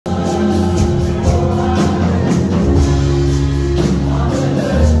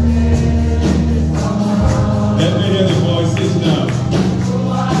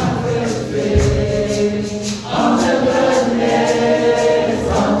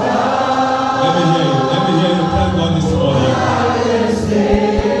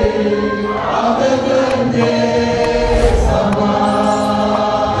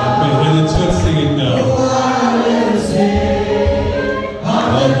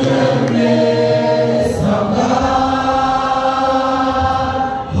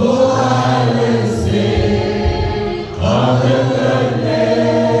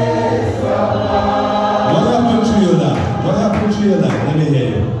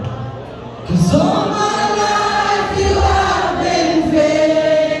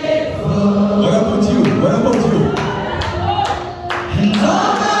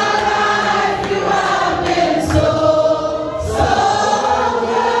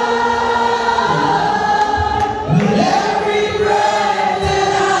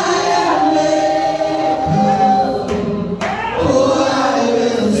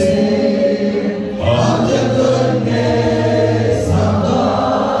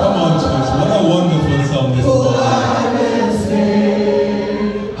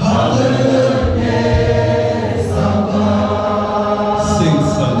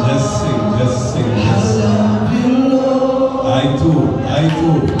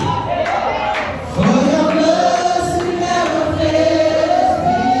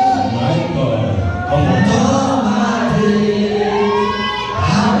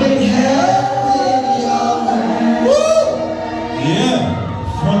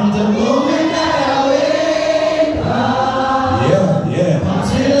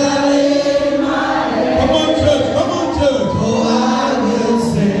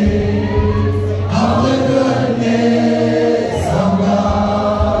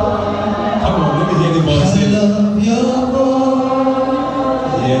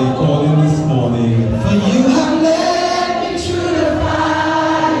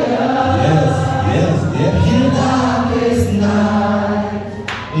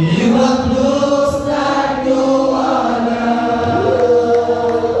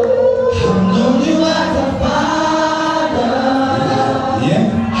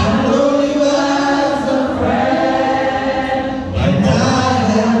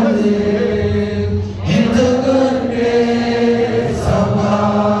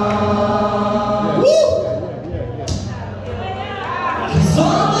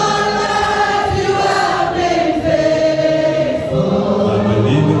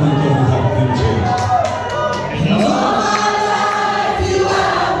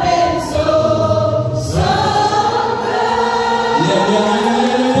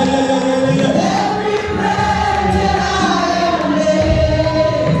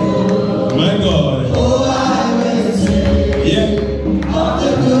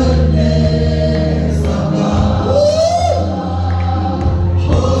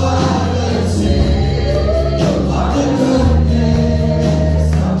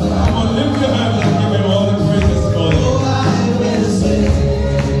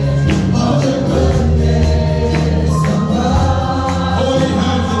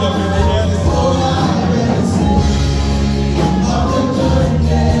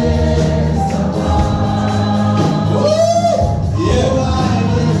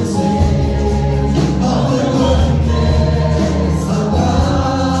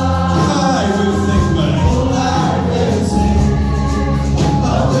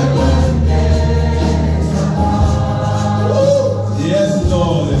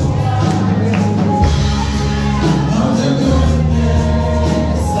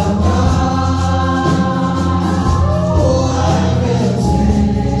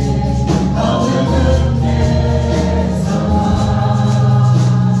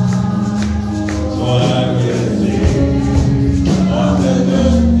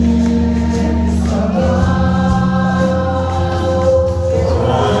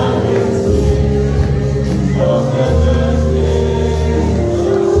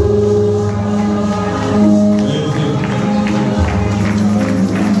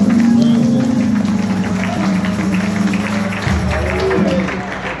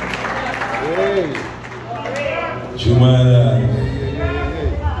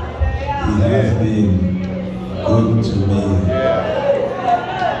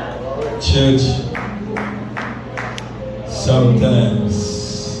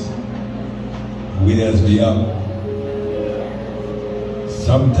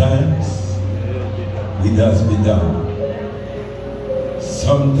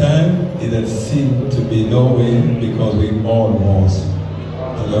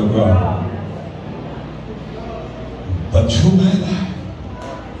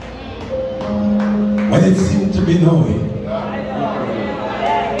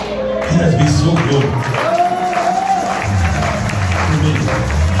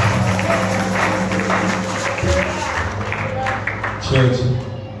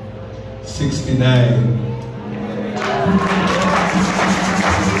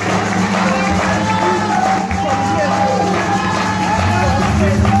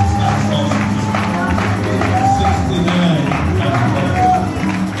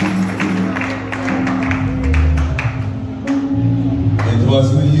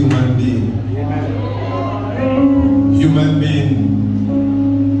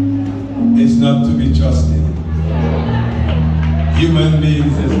trusted. Human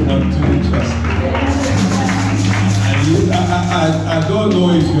beings is not to be trusted. And I don't know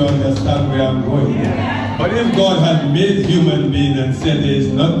if you understand where I'm going. But if God had made human being and said he is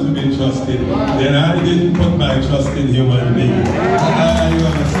not to be trusted, then I didn't put my trust in human beings. You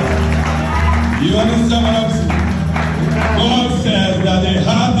understand? You understand what I'm saying? God says that a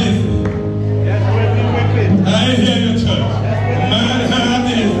heart is. I hear you, church. Man heart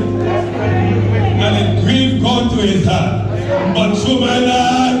is. And it grieved God to his heart. But through my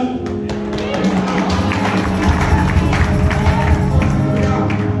life,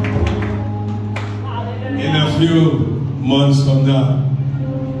 in a few months from now,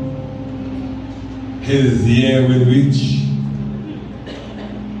 his year will reach.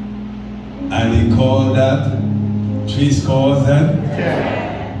 And he called that 70.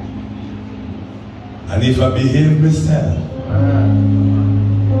 And if I behave myself,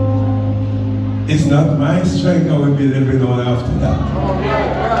 it's not my strength I will be living on after that.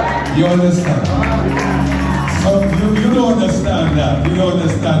 You understand? So you don't understand that. You don't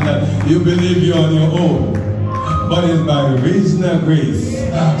understand that. You believe you're on your own. But it's by reason of grace.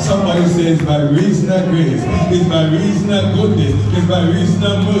 Somebody says by reason of grace. It's by reason of goodness. It's by reason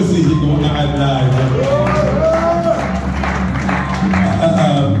of mercy He's going to add life.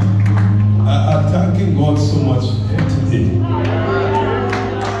 I'm thanking God so much for today.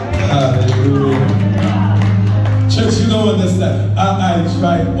 Hallelujah. Church, you don't understand. I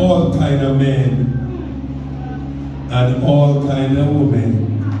try all kind of men and all kind of women,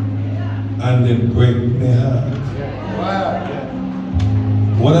 and they break my heart.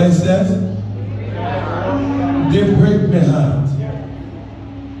 What I said? They break my heart.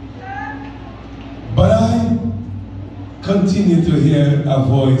 But I continue to hear a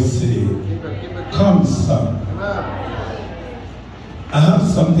voice say, come son, I have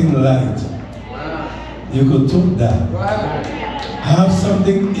something light. You could took that. I have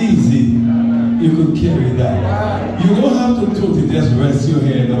something easy. You could carry that. You don't have to took it, just rest your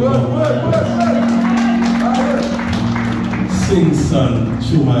head upon my breast. Sing, son,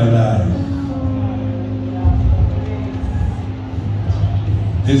 through my life.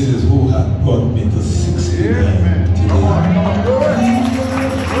 This is who had brought me to 69 today.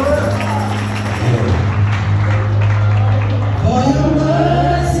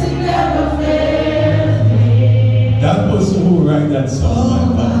 That person who write that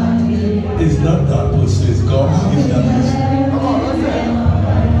song, my God, is not that person, it's God who gives that person.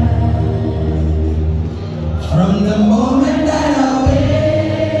 From the moment that I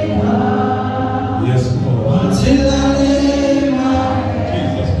wake up, yes, Lord, until I lay my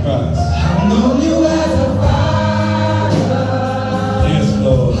Jesus Christ, I've known you as a father. Yes,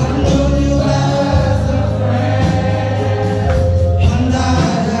 Lord. I've known you as a friend.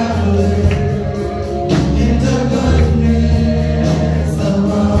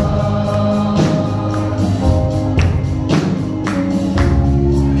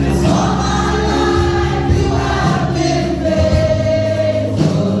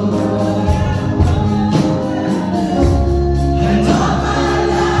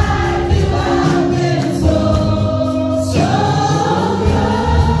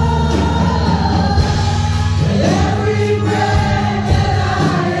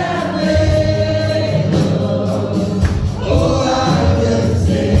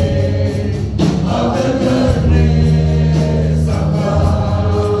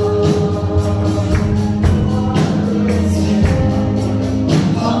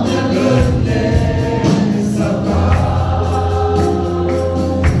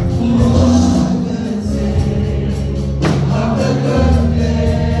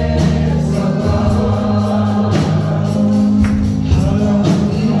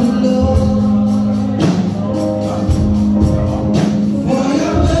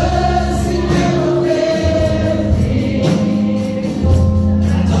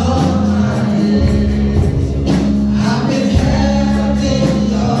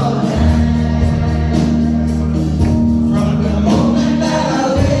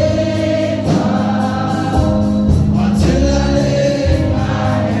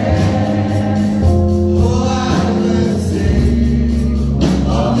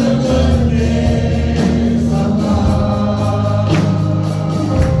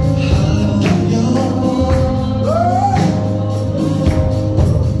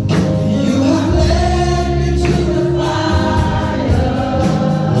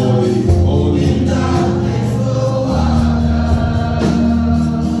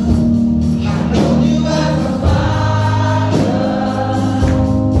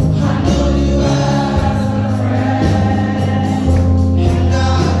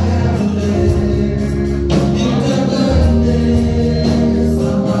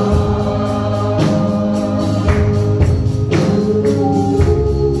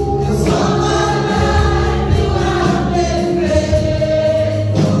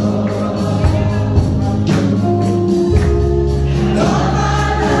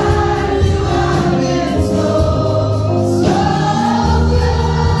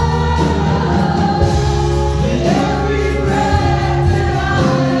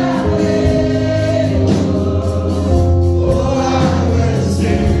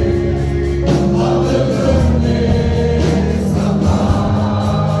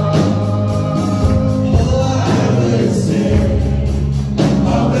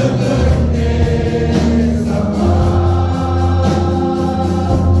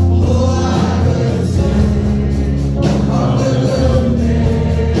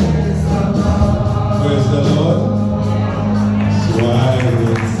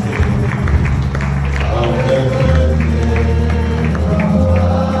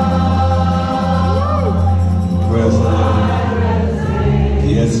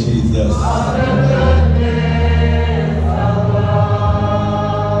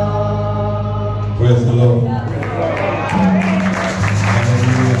 Praise the Lord.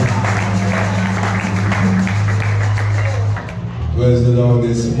 Praise the Lord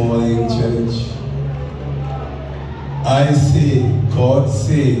this morning, church. I say, God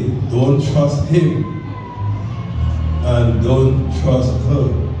say, don't trust him and don't trust her.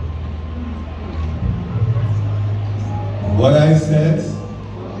 What I said,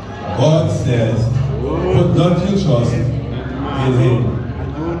 God says, but don't you trust in him.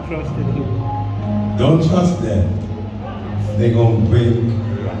 Don't trust in him. Don't trust them. They're going to break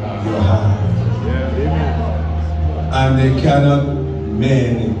your heart. And they cannot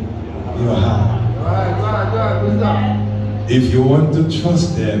mend your heart. If you want to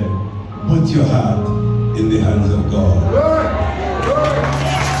trust them, put your heart in the hands of God.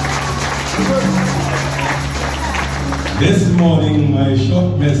 This morning, my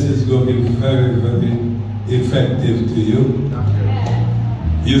short message is going to be very, very effective to you.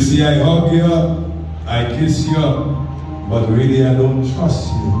 You see, I hug you up, I kiss you up, but really I don't trust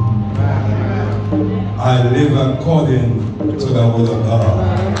you. I live according to the will of God.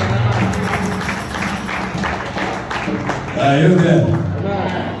 Are you there?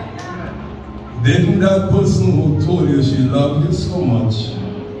 Didn't that person who told you she loved you so much,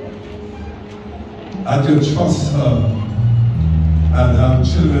 that you trust her and have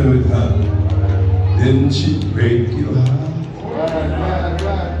children with her, didn't she break your heart?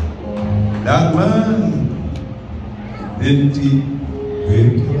 That man, didn't he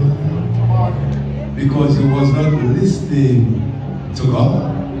break your heart? Because he was not listening to God.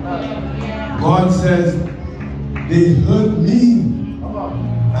 God says, they hurt me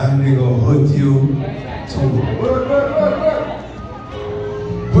and they gonna hurt you too.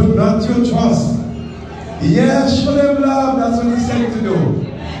 Put not your trust. Yes, show them love. That's what he said to do.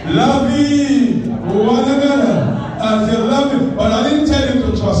 Love ye one another as you love him. But I didn't tell you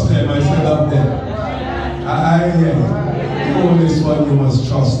to trust them. I said love them. I hear you. The only one you must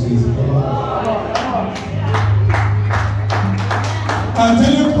trust is God. I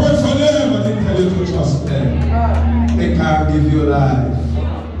tell you pray for them. I didn't tell you to trust them. They can't give you life.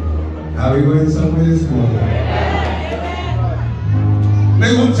 Are we going somewhere this morning?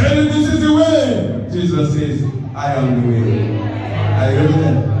 They will tell you this is the way. Jesus says, I am the way. Are you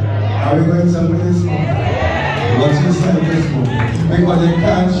there? Are we going somewhere this morning? What you said this morning? Because they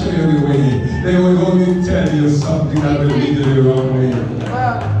can't show you the way. They will only tell you something that will lead you the wrong way.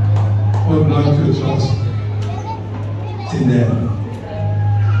 Put not your trust in them.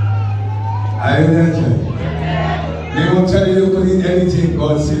 Are you there, church? They will tell you you can eat anything.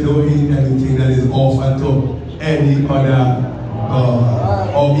 God said don't eat anything that is offered to any other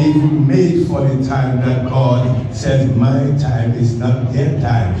God, or even made for the time that God says my time is not their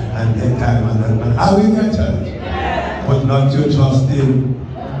time and their time and that man. Are we there, church? But not your trust in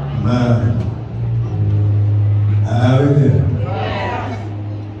man. Are we there?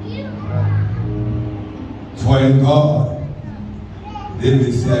 For in God,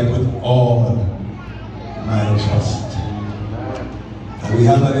 David said, I put all my trust. And we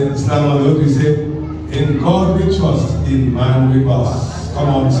have that in Islam, we say, in God we trust, in man we trust. Come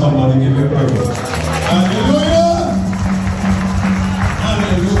on, somebody give me praise. Hallelujah!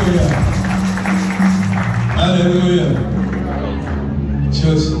 Hallelujah! Hallelujah!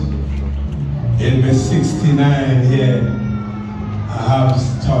 Church, in my 69 here, I have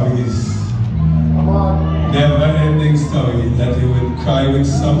stories. Never-ending story that he would cry with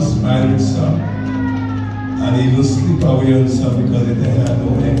some, smile with some, and even slip away on some because it had no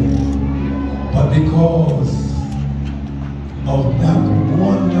end. But because of that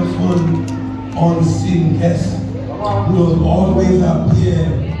wonderful unseen guest who will always appear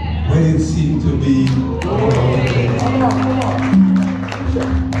when it seemed to be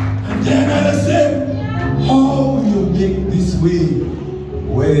and then I said, how you make this way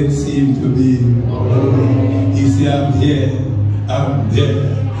when it seemed to be he said, I'm here, I'm there,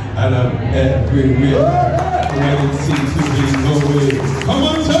 and I'm everywhere when it seems to be no way. Come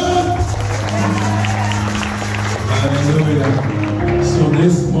on, church! Hallelujah. So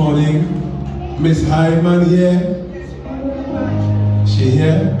this morning, Miss Hyman here, she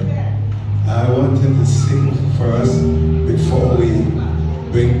here? I wanted to sing for us before we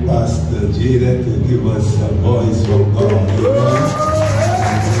bring Pastor Jada to give us a voice from God.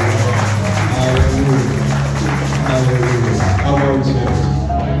 Hallelujah. Hallelujah. How about church?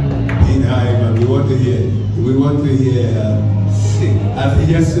 In Hyman, we want to hear her sing. As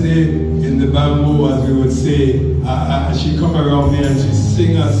yesterday in the bamboo, as we would say, she come around here and she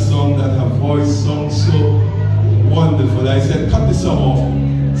sing a song that her voice sounds so wonderful. I said, cut the song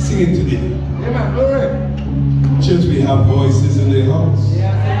off, sing it today. Amen. Church, we have voices in the house.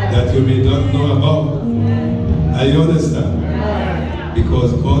 that you may not know about. Are you understand?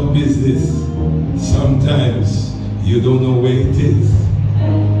 Because God's business, sometimes you don't know where it is.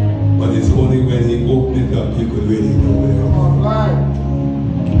 But it's only when He opens it up you could really know where it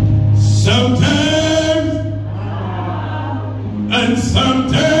is. Sometimes, and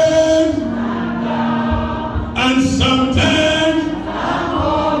sometimes, and sometimes,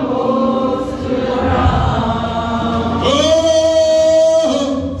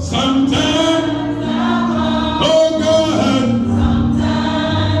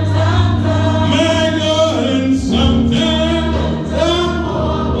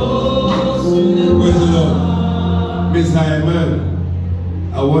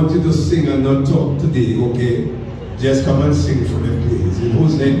 I want you to sing and not talk today, okay? Just come and sing for me, please. In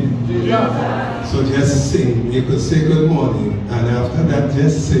whose name? Yeah. So just sing. You could say good morning, and after that,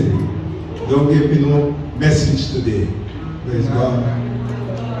 just sing. Don't give me no message today. Praise God.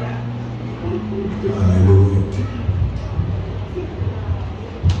 Hallelujah.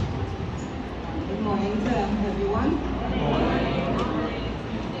 Good morning to everyone.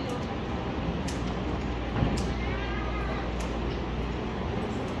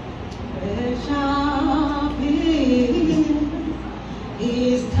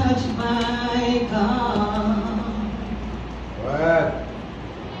 Is touched by God, right.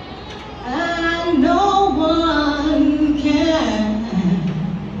 And no one can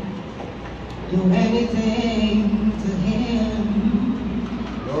do anything to him.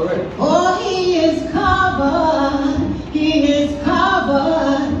 All right. For he is covered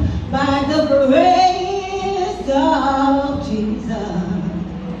by the grace of Jesus.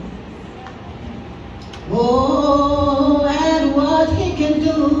 Oh, and what he can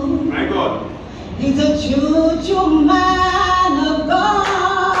do. My God. He's a true man of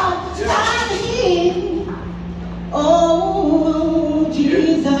God. And he, oh,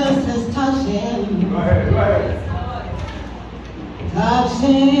 Jesus has touched him. Go ahead. Touch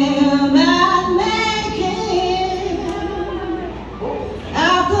him and make him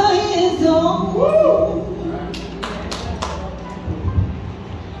after his own.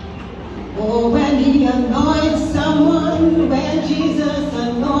 Oh, when he anoints someone, when Jesus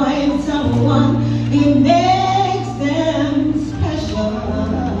anoints someone, he makes them special.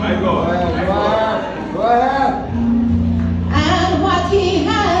 My God. Go ahead. And what he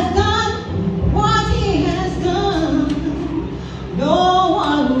has done, no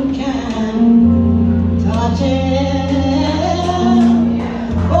one can touch it.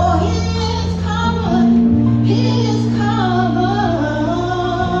 For he is covered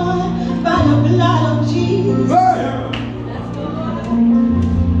by the blood of Jesus.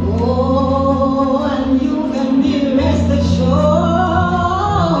 Oh, and you can be rest assured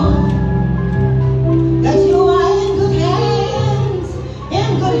that you are in good hands,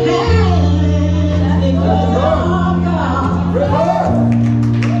 because of God.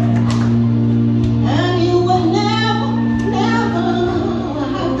 And you will never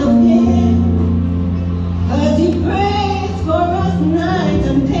have to fear, because he prays for us night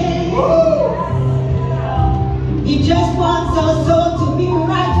and day. He just wants our soul to be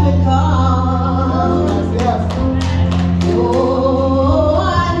right with God. Oh,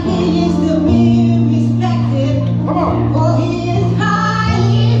 and he is to be respected. For he is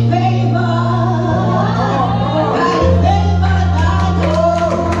highly favored. Highly favored by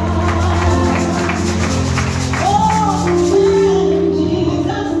God. Oh, when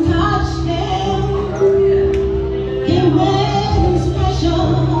Jesus touched him, he made him special.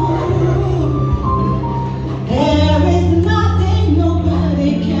 There is nothing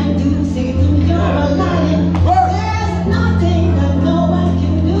nobody can do. Say to me, you're a lion. There's nothing that no one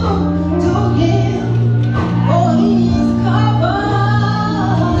can do to him. For he is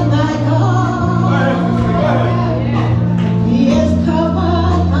covered by God. He is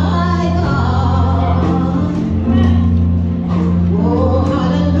covered by God. Oh,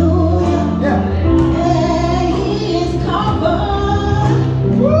 hallelujah. Yeah, he is covered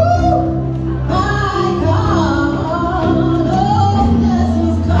by God. Oh, yes,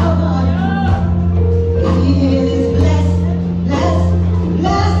 he's covered. He is blessed.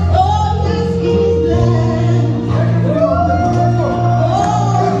 Oh, yes, he's blessed. Oh,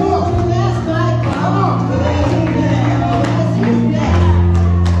 yes, my God. Yes, he's blessed.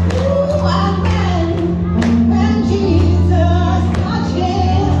 Oh, and when Jesus touched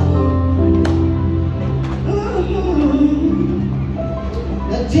him,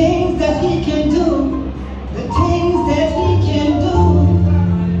 the things that he can do,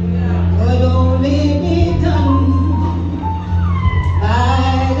 could only be done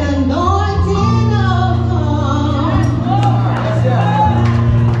by the anointing of God.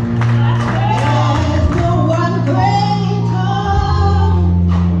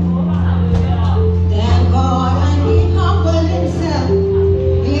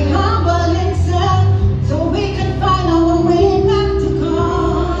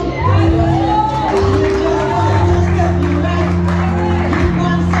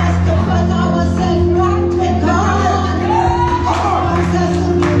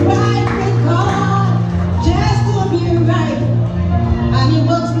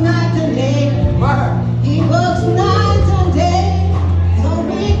 He works night and day, so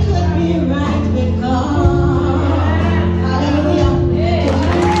we could be right with God. Hallelujah.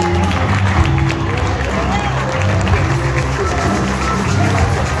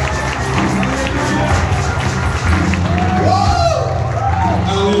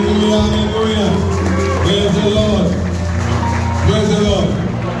 Hallelujah, hallelujah. Praise the Lord. Praise the Lord.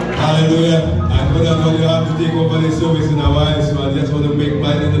 Hallelujah. I know that when you have to take over the service in a while, so I just want to make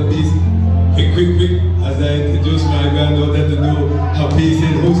my little piece. Quick, as I introduce my granddaughter to know her piece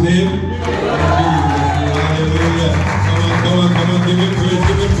in whose name? Hallelujah. Come on, give me praise.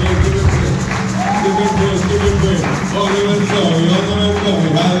 All the way sorry.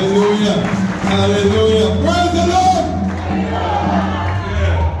 Hallelujah. Hallelujah. Praise the Lord.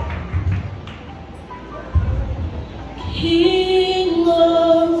 King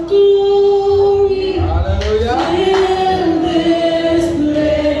of glory, Hallelujah. in this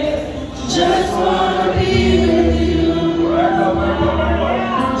place, just wanna be with you,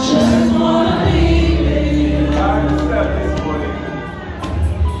 just wanna be with you.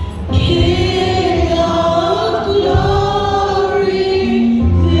 King of glory,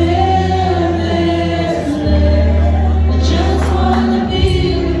 in this place, just wanna be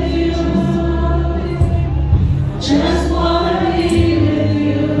with you. Just wanna be with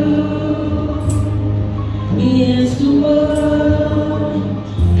you. Yes, the world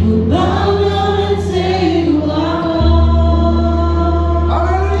will bow down and say you are God.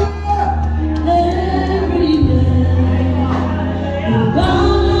 Every man will bow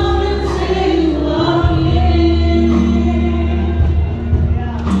down and say you are King.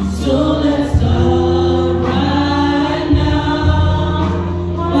 So let's start right now.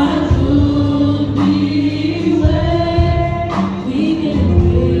 Why would we wait? We can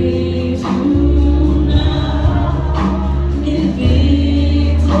praise you now in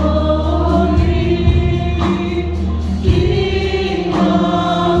victory. King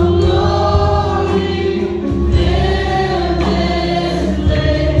of glory, fill this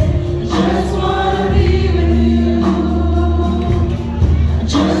place. Just wanna be with you.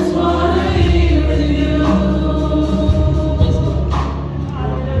 Just wanna be with you.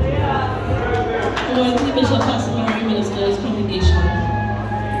 Anointing Bishop Pastor Mary Minister's congregation.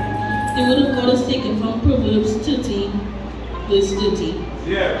 The word of God is taken from Proverbs 30, verse 30.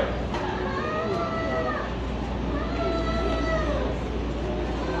 Yeah.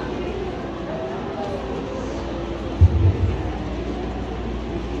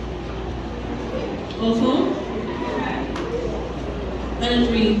 Also, and it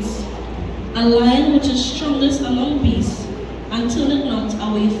reads, a lion which is strongest among beasts, and turneth not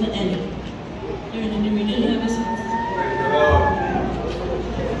away for any. You're in the reading, have a sense. Praise the Lord.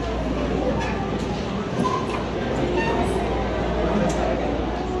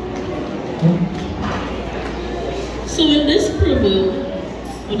 So in this proverb,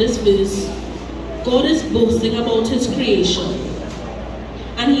 or this verse, God is boasting about his creation.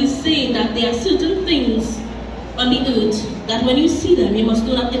 And he's saying that there are certain things on the earth that when you see them, you must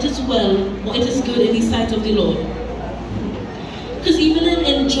know that it is well or it is good in the sight of the Lord. Because even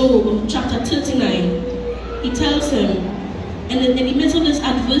in Job chapter 39, he tells him, and in the midst of this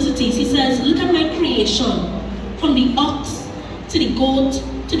adversities, he says, look at my creation, from the ox to the goat,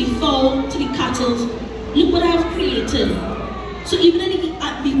 to the fowl, to the cattle. Look what I have created. So even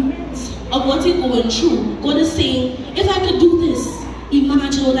at the midst of what you're going through, God is saying, if I could do this,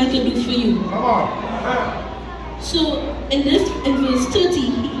 imagine what I could do for you. Come on. So in verse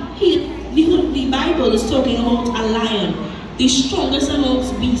 30, the Bible is talking about a lion, the strongest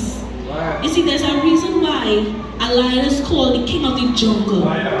amongst beasts. Right. You see, there's a reason why a lion is called the king of the jungle.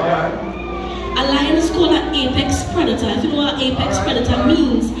 A lion is called an apex predator. If you know what apex predator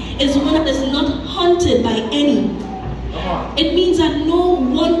means, it's one that is not hunted by any. It means that no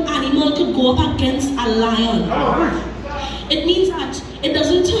one animal could go up against a lion. It means that it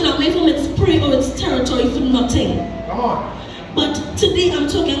doesn't turn away from its prey or its territory for nothing. Come on. But today I'm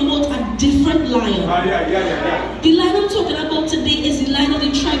talking about a different lion. The lion I'm talking about today is the lion of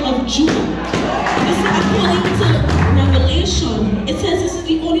the tribe of Judah. You see, according to Revelation, it says this is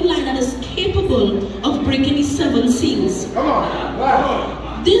the only lion that is capable of breaking the 7 seals. Come on.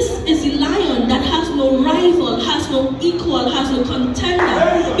 Right. This is a lion that has no rival, has no equal, has no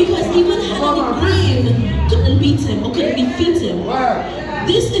contender, because even hell in the grave couldn't beat him or couldn't defeat him.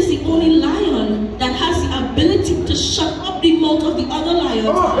 This is the only lion that has the ability to shut up the mouth of the other lions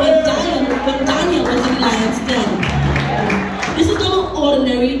when Daniel was in the lion's den. This is not an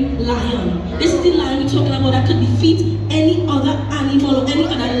ordinary lion. This is the lion we're talking about that could defeat any other animal or any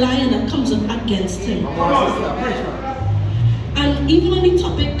other lion that comes up against him. And even on the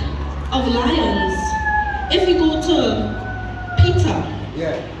topic of lions. If we go to Peter.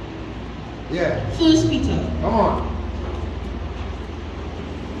 Yeah. Yeah. 1 Peter. Come on.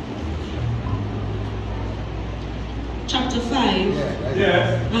 Chapter 5.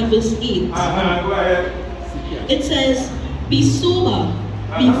 Yeah. And verse 8. Go ahead. It says, be sober,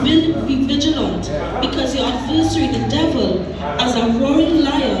 be vigilant, because your adversary, the devil, as a roaring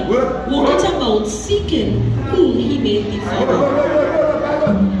lion, walketh about seeking whom he may devour.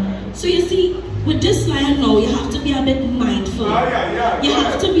 So you see, with this lion now, you have to be a bit mindful. You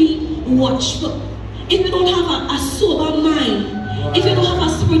have to be watchful. If you don't have a sober mind, if you don't have a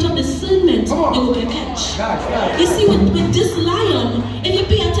spirit of discernment, you will get catch. You see, with this lion, if you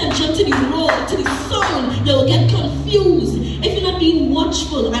pay attention to the roar, to the sound, you will get confused. If you're not being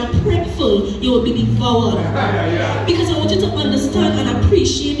watchful and prayerful, you will be devoured. Because I want you to understand and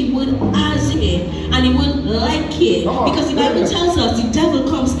appreciate the word as here and the word like here. Because the Bible tells us the devil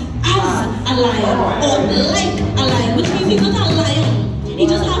comes as a lion or like a lion, which means he's not a lion. He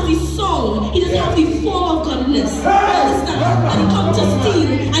just has the song, he just has the form of godliness. Understand? And he comes to steal,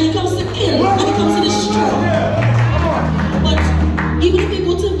 and he comes to kill, and he comes to destroy. But even if you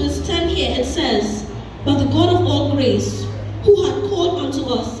go to verse 10 here, it says, but the God of all grace, who had called unto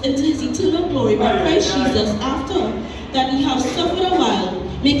us into his eternal glory by Christ Jesus, after that ye have suffered a while,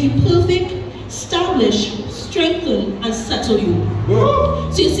 make you perfect, establish, strengthen, and settle you.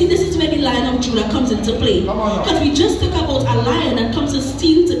 So you see, this is where the Lion of Judah comes into play. Because we just talk about a lion that comes to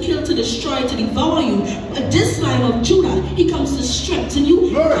steal, to kill, to destroy, to devour you. But this Lion of Judah, he comes to strengthen you,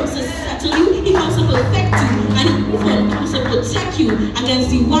 he comes to settle you, he comes to perfect you, and he comes to protect you against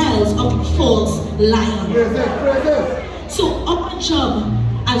the wiles of the false lion. So our job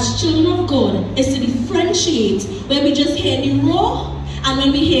as children of God is to differentiate when we just hear the roar and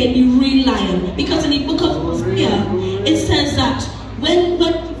when we hear the real lion. Because in the book of Hosea, it says that when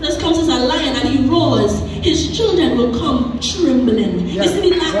Jesus comes as a lion and he roars, his children will come trembling. You see,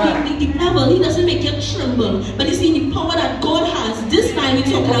 the devil, he doesn't make you tremble. But you see, the power that God has, this time we're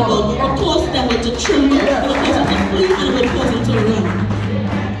talking about, will cause the devil to tremble, it will cause him to flee, and it will cause him to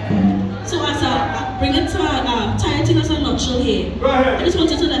run. So as I bring it to tie it in as a nutshell here, I just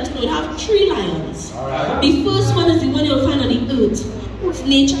wanted to let you know, you have 3 lions. The first one is the one you'll find on the earth.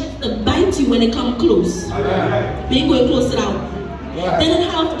 Nature is to bite you when they come close. When you going close it out. Then you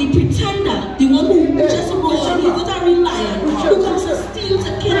have the pretender, the one who just roars, he's not a real lion, who comes to steal,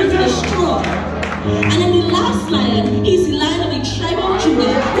 to kill, and to destroy. And then the last lion, he's the lion of the tribe of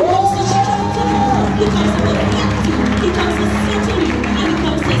Judah, who comes to strengthen you, he comes to protect you, he comes to settle you, and he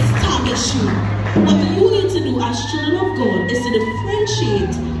comes to establish you. What you need to do as children of God is to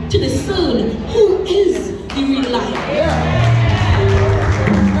differentiate, to discern who is the real lion.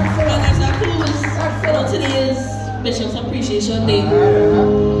 Today is Bishop's Appreciation Day,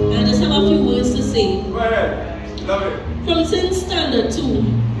 and I just have a few words to say. Go ahead. Love it. From Sin Standard 2,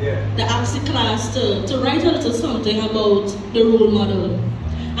 the AXI class, to write a little something about the role model.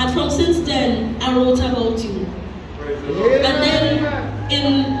 And from since then, I wrote about you. And then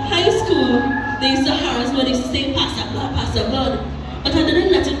in high school, they used to harass me, they used to say, Pastor Blood. But I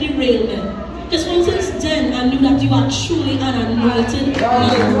didn't let it derail me. Because from since then, I knew that you are truly an anointed man of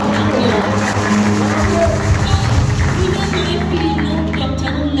God. Even my feeling, no doctor,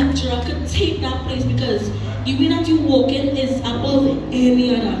 no lecturer could take that place, because the way that you walk in is above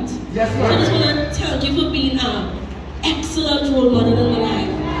any of that. So I just want to thank you for being an excellent role model in my life.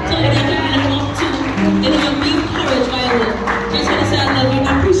 Somebody I can look up to, and be encouraged by it. Just want to say I love you and I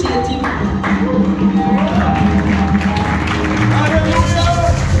appreciate you.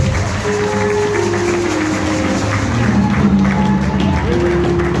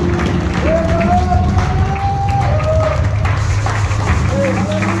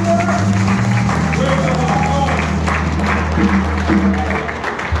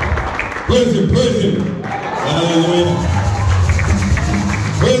 Praise him, praise him. Hallelujah.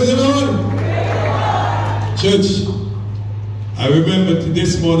 Praise the Lord. Church, I remember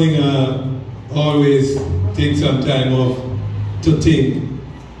this morning always take some time off to think.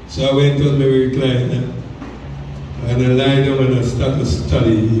 So I went on my recliner and I lied down and I started to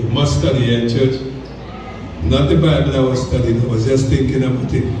study. You must study in church. Not the Bible I was studying, I was just thinking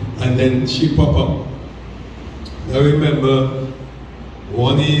about it. And then she popped up. I remember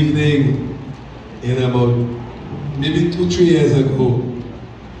one evening in about maybe 2-3 years ago,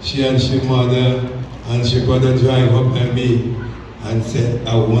 she mother and she brother drive up at me and said,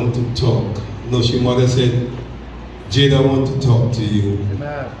 I want to talk. No, she mother said, Jade, I want to talk to you.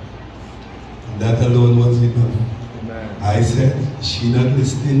 Amen. And that alone was enough. Amen. I said, she not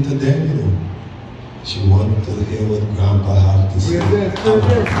listening to them, you know. She wants to hear what Grandpa has to say.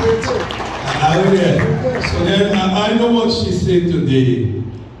 Hallelujah. So then I know what she said today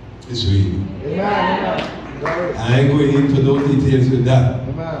is real. I ain't going into no details with that.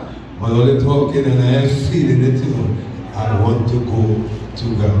 But all the talking and I am feeling it, you know, I want to go to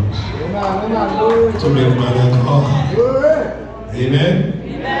God. To make man at God. Amen?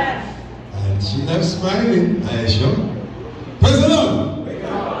 And she left smiling, I assure. Praise the Lord.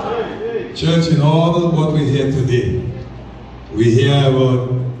 Church, in all of what we hear today, we hear about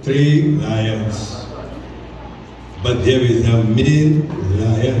 3 lions. But there is a main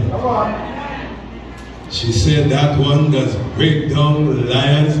lion. She said that one does break down the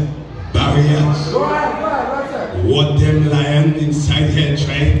lion's barriers. What them lion inside here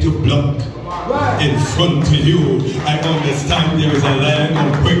trying to block in front of you. I understand there is a lion to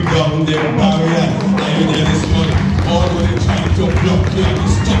break down their barrier. There this morning. All when they trying to block you and to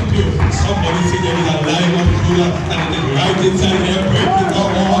stop you. Somebody say there is a lion of Judah and it is right inside here. Break it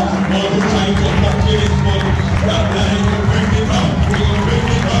down. All who trying to block you this morning. That lion will break it down. We're going to break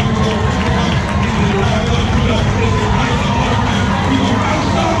it down. We're going to break it down. It is the lion of Judah. It is the lion of Judah. We're going to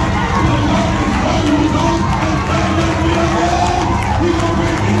bash down. We're going to knock this down. We're going to knock this down. We're going to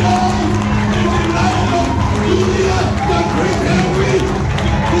break it down. It's the lion of Judah that breaks every.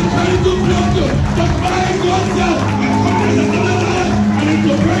 He's trying to block you. The fire goes down. And come there's another lion. And it's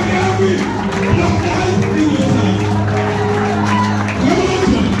to break every. Block that. He goes down. Come on,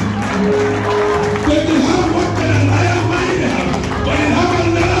 church. They can have what kind of lion might have. But they have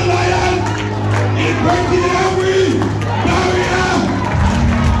another lion. It's breaking every barrier.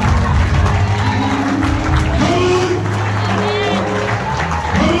 Come on.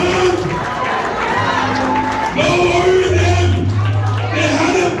 Come on. Don't worry with them. They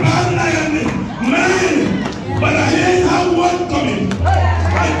had a bad lion man. But I ain't have one coming.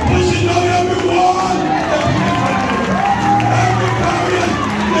 I'm pushing on every wall. Every barrier.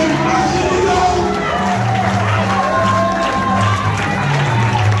 They're crashing it out.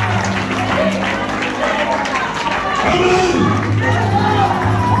 Come on.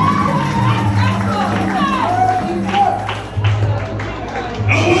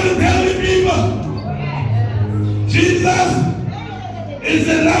 I want to tell the people, Jesus is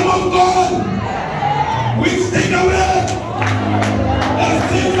the Lamb of God, which take away the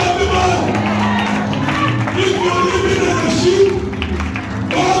sins of the world. If you're living as a sheep,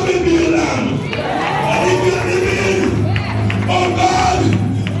 God will be your lamb. And if you're living, oh God,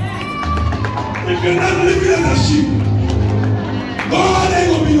 if you're not living as a sheep, God ain't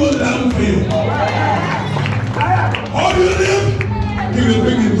going to be your lamb for you. How you live, He will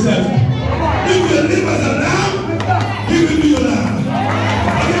bring Himself. If you live as a lamb, He will be your lamb.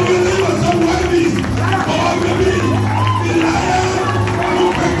 And if you live as a white beast, God will be the lion who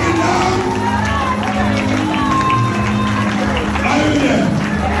will break it down. Hallelujah.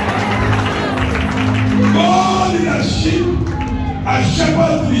 God is a sheep, a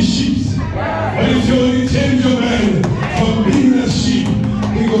shepherd to the sheep. But if you only change your mind from being a sheep,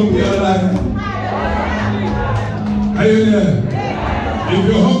 He's going to be a lion. Hallelujah. If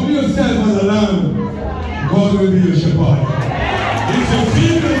you humble yourself as a lamb, God will be your shepherd. If you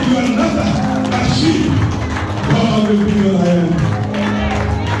feel that you are not a sheep, God will be your lion.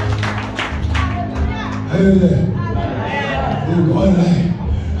 Hallelujah. God,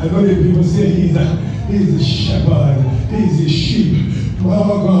 I know that people say He's a shepherd, He's a sheep.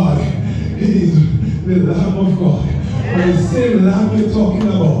 Oh God, He's the Lamb of God. But the same lamb we're talking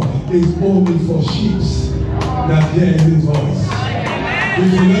about is only for sheep that hear His voice.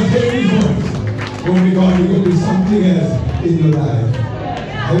 If you not hear His voice, only God, you're going to be something else in your life.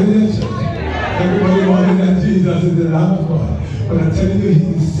 Hallelujah. Everybody wanting that Jesus is the Lamb of God. But I'm telling you,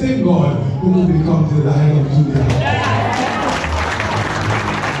 He's the same God who will become the Lion of Judah.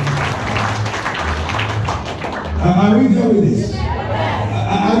 I read there with this.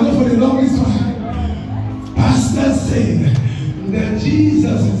 I know for the longest time, pastors saying that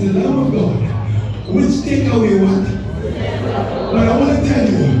Jesus is the Lamb of God, which take away what? But I want to tell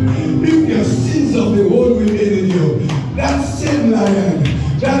you, if your sins of the world remain in you, that same lion,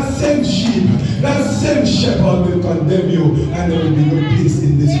 that same sheep, that same shepherd will condemn you, and there will be no peace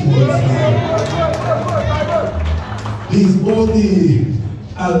in this world. He's only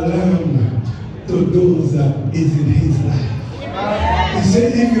a lamb to those that is in His life. He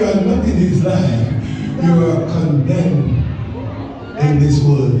said, if you are not in His life, you are condemned in this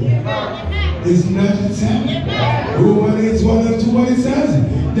world. Isn't that it said? Romans 1 and 2, what it says?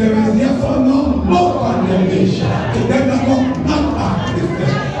 There is therefore no more condemnation to them that walk not after the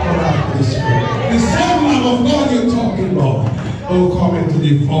flesh or after the spirit. The same Lamb of God you're talking about will come in to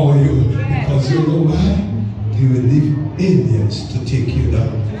devour you because you know why? He will leave aliens to take you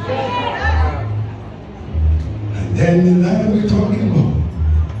down. And then the lion we're talking about,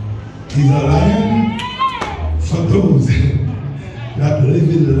 he's a lion for those that live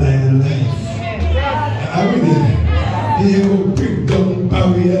in the lion life. I mean, he will break down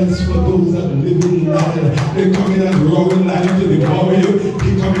barriers for those that live in lion. They come in as roaring lion to devour you. He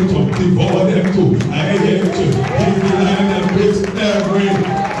coming to devour them too. I hate them too. He's the lion that breaks every.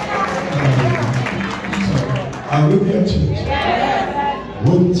 So, I look at church.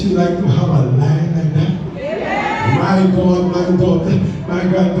 Wouldn't you like to have a lion like that? My God, my daughter, my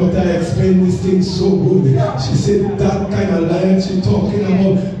granddaughter explained this thing so good. She said that kind of lion she's talking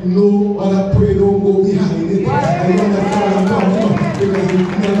about, no other prey don't go behind it. And you understand what I'm talking about? Because you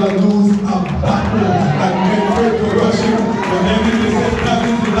never lose a battle. Like men pray to rush him, but then they said that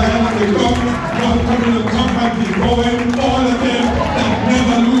is the lion of the God. God coming to come and be going. All of them that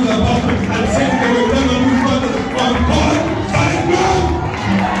never lose a battle and say they will never lose battle. But God, fight God!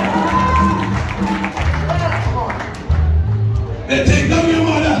 They take down your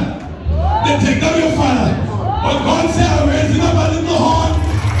mother. They take down your father. But God said, I'm raising up a little horn.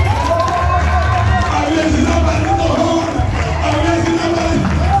 I'm raising up a little horn. I'm raising up a little.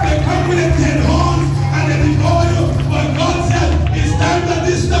 They come with the 10 horns and they devour you. But God said, it's time that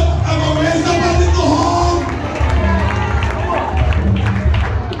this stuff, I'm going to raise up a little horn.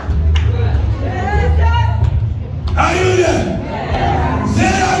 Are you there? Say,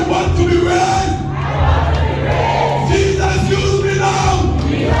 I want to be raised. Jesus, use me now.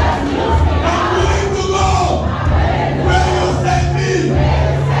 I'm willing to go where you send me.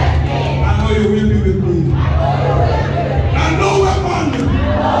 I know you will be with me. And no weapon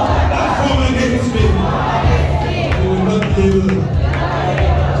that form against me, you will not be able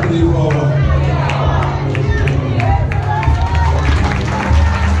to devour.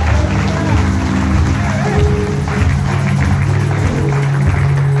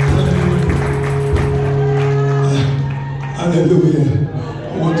 Hallelujah.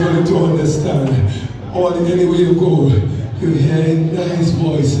 I want you to understand. All anywhere you go, you hear nice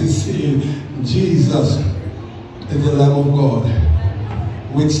voices saying, Jesus is the Lamb of God,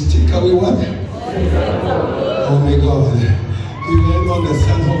 which take away what? Oh my God. You don't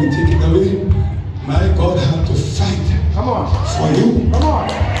understand how we take it away? My God had to fight for you.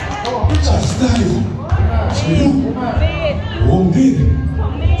 Chastise for you. Wounded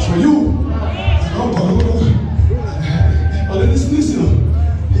for you. But listen,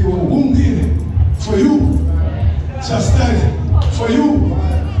 he was wounded for you, chastised for you,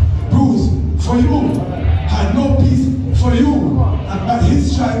 bruised for you, had no peace for you, and by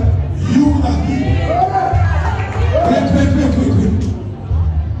his stripe you are healed. Wait.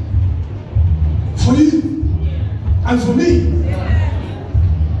 For you and for me,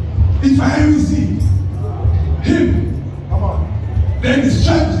 if I receive him, then the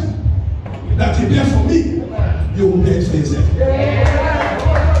stripes that he bear for me, you will pay for yourself.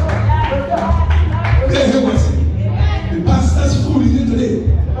 The pastors fooling you today.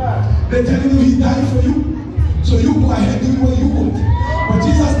 They're telling you he died for you. So you go ahead doing what you want. But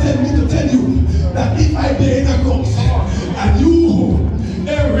Jesus told me to tell you that if I bear in the cross and you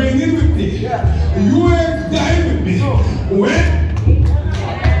are reigning with me, you are dying with me, when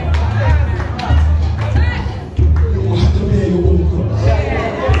you will have to bear your own cross.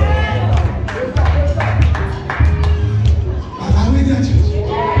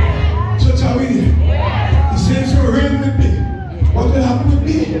 Church, are we here? He says you will reign with me. What will happen with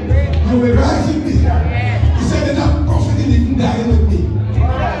me? You will rise with me. He said that I'm confident even dying with me.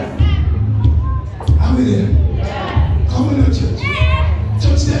 Are we there? Come on, church.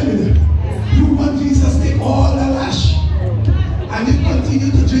 Church, tell me there. You want Jesus to take all the lash and you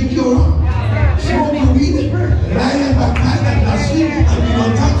continue to drink your rum, smoke your weed, lie and backbite and blaspheme and be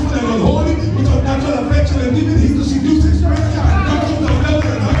unthankful and unholy without natural affection and giving heed to seduce his friends and doctrines of devils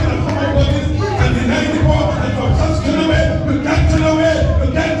and hearken and former bodies and denying the poor and from such turn away. You can't turn away.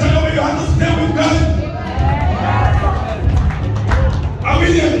 You can't turn away. You have to stay with God. Are we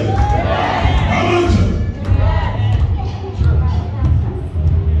there? Come on, church.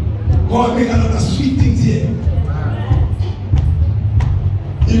 God make a lot of sweet things here.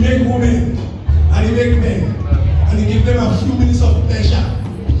 He make women and he make men and he give them a few minutes of pleasure.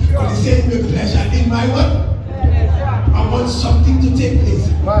 But he says with pleasure in my what? I want something to take place.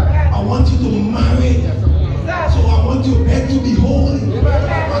 I want you to marry. So I want you back to be holy.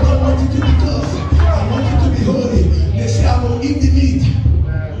 I don't want you to be close. I want you to be holy. They say I will eat the meat.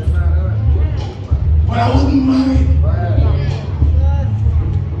 But I wouldn't marry.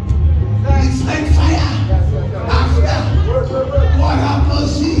 It's like fire. After God have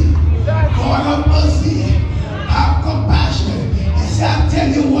mercy. God tell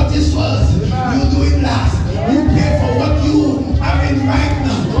you what is first, you do it last. You pay for what you have in right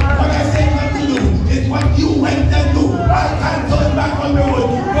now. What I say not to do is what you went and do. I can't turn back on the road.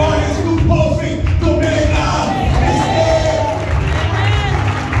 God is too perfect to make a mistake.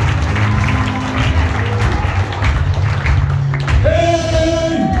 Hey!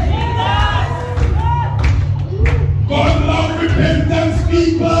 God love repentance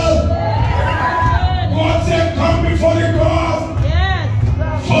people. God said, come before the cross.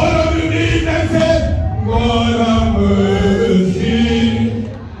 Follow the lead and said, God have mercy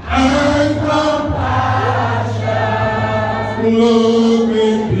and compassion. Look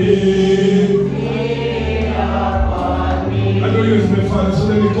with pity upon me. I know you my Father, so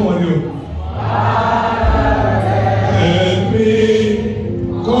let me call you. Help me,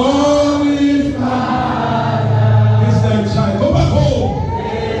 God is Father. It's thy child. Go back home.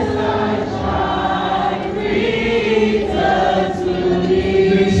 It's thy child. Return to me.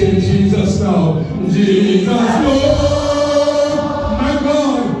 Let's say Jesus now. Jesus, Lord, my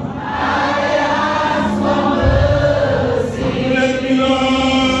God, I ask for mercy. Let me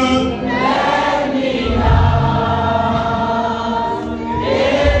Lord, let me not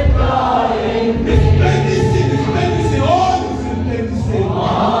imploring me. It's plenty sin, all this is plenty sin.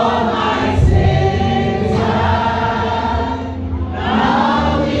 All my sins have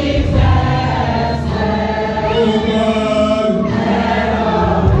now defested. Oh God,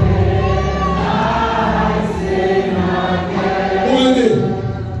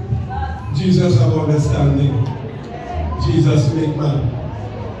 Jesus have understanding. Jesus make man.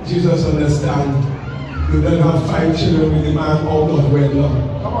 Jesus understand. You don't have 5 children with the man out of wedlock.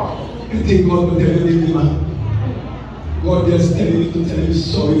 You think God will tell you leave the man? God just telling you to tell you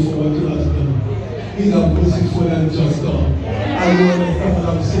sorry for what you have done. He's a merciful and just God. And you understand what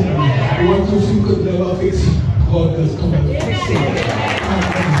I'm saying. What you think could never fix, God does come and fix it.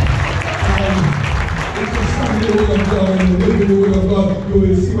 If you stand the word of God and live the word of God, you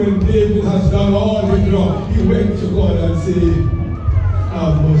will see when David has done all he wrong, he went to God and said,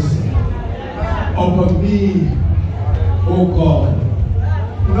 have mercy upon me, O God,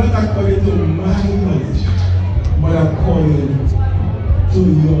 not according to my knowledge, but according to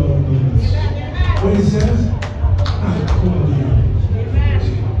your knowledge. What he says? According.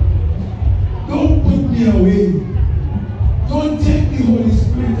 Don't put me away. Don't take the Holy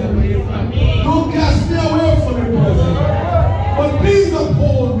Spirit away from me. Don't cast me away from the presence. But please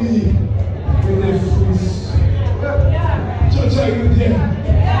uphold me with the fruits. Church, are you there?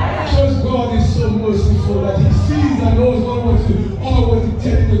 Church, God is so merciful that He sees and knows all what He's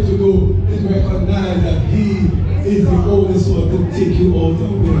telling you to do is recognize that He is the only one to take you all the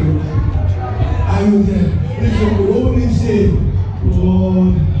way. Are you there? If you could only say,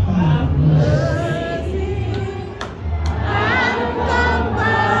 Lord, have mercy.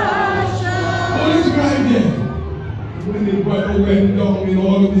 When the brother went down in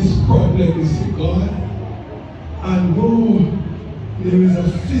all of these problems, God, and though there is a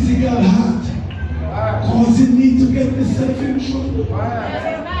physical heart causing me to get myself in trouble.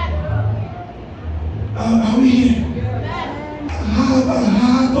 Are we here? I have a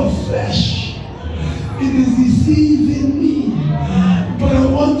heart of flesh. It is deceiving me. But I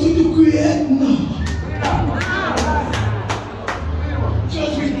want you to create now.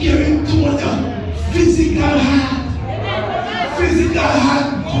 Just we're giving towards a physical heart. Physical heart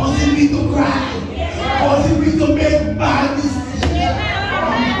causing me to cry, causing me to make bad decisions.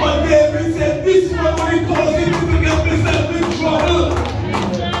 But David said, this is what it causing me to get myself in trouble.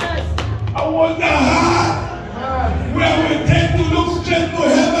 I want the heart where we tend to look straight to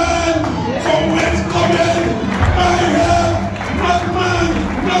heaven, from whence cometh my help, not man,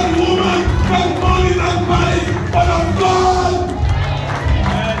 not woman, not money, not money, but of God.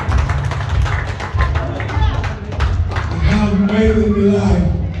 Made in my life,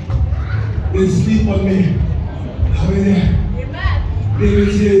 they sleep on me. Are we there? David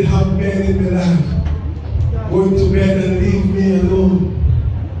said, have men in my life, going to bed and leave me alone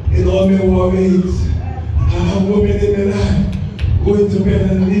in all my worries. I have women in my life, going to bed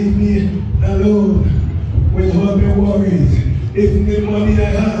and leave me alone with all my worries. If the money I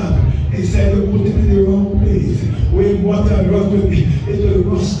have, he said, you put it in the wrong place. When water runs with me, it will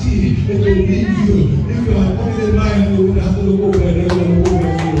rusty, it will leave you. If you have put it in my hand, you would have to look over and then look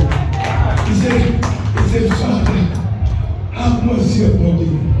over you. He said, Father, have mercy upon me,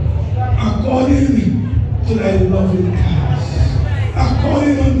 according to thy loving kindness,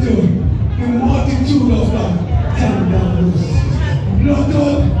 according unto the multitude of thy tender mercies. Blot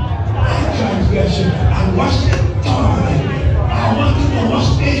out my transgression and wash it thoroughly. I want you to wash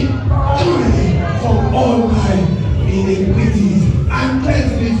me thoroughly from all my iniquities. I and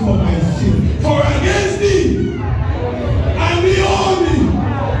cleanse me from my sin. For against thee and beyond thee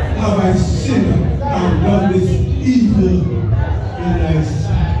have I sinned and done this evil in thy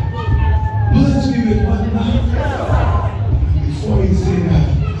sight. Purge me with one mouth. And before he said that,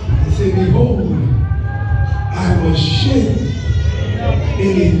 he said, behold, I was shaped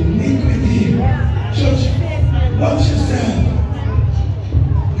in iniquity. Church, watch yourself.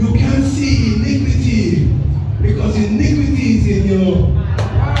 You can't see iniquity because iniquity is in your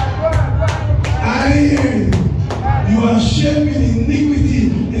iron. You are shaped in iniquity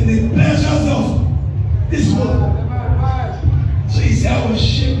in the pleasures of this world. So he said, I was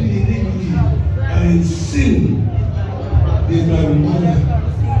shaped in iniquity and in sin is my mother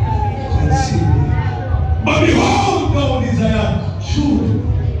conceived me. But behold, thou desire truth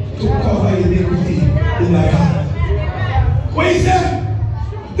to cover iniquity in thy heart. What he said?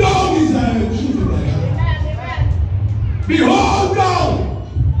 Thou desire truth in thy heart. Behold thou.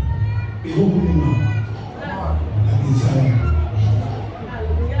 Behold me now. I desire.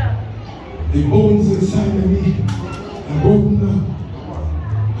 The bones inside of me are broken now.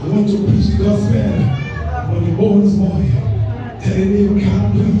 I want to preach the gospel. But the bones, boy, telling me you can't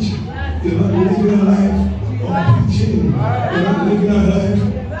preach. You're not living a life of preaching. You're not living a life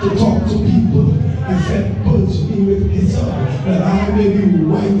to talk to people. He said, purge me with hyssop, that I may be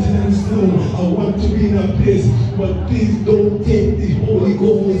whiter than snow. I want to be in a place, but please don't take the Holy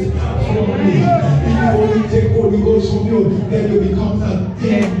Ghost from me. If you only take Holy Ghost from you, then you become a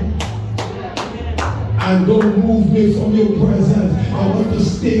dead. And don't move me from your presence. I want to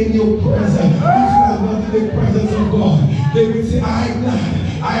stay in your presence. If you are not in the presence of God, they will say, I am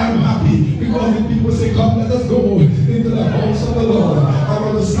glad, I am happy. Because the people say, come, let us go into the house of the Lord. I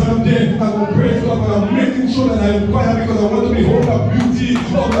want to stand there, I will praise God, but I'm making sure that I am quiet because I want to behold the beauty of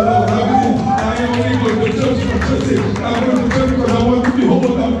the Lord. I am only going to church for church. I'm going to church because I want to behold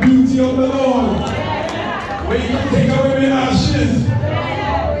the beauty of the Lord. When you can take away my ashes.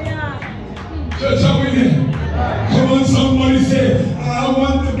 Church, are we here? Come on, somebody say, I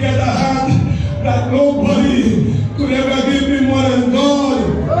want to get a hand that nobody could ever give me more than God.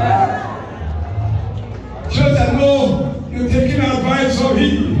 Church, I know you're taking advice from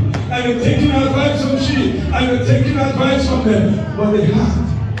him, and you're taking advice from she, and you're taking advice from them, but the heart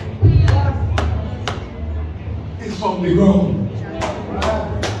is from the ground.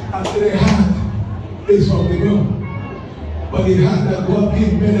 I say the heart is from the ground. But the heart that God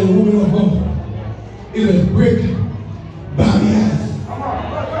gives men and women of God, it will break barriers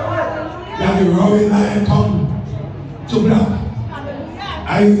that the roaring lion come to block.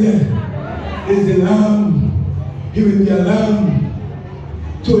 Isaiah is the lamb. He will be a lamb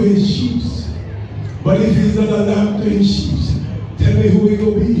to his sheep. But if he's not a lamb to his sheep, tell me who he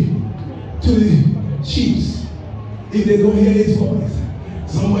will be to the sheep if they don't hear his voice.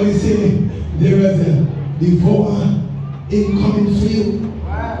 Somebody say there is a devourer incoming for you.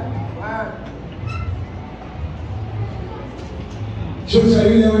 Church, are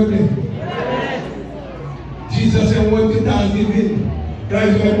you there with me? Yes. Jesus said, "One to Thanksgiving."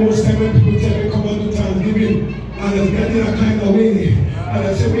 That's why most time when people tell me come on to Thanksgiving, and it's getting a kind of way. And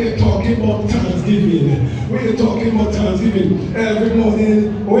I say, we're talking about Thanksgiving. We're talking about Thanksgiving every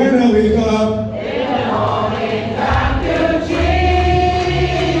morning. When I wake up, in the morning, thank you, Jesus.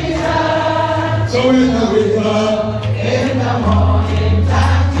 So when I wake up, in the morning,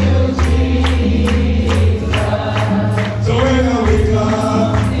 thank you, Jesus. So when I wake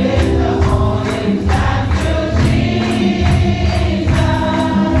up, in the morning, thank you, Jesus.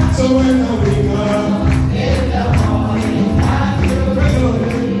 So when I wake up, in the morning, thank you, Jesus.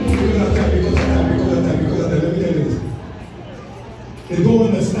 They don't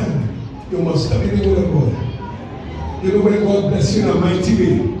understand. You must study the word of God. You know when God bless you in a mighty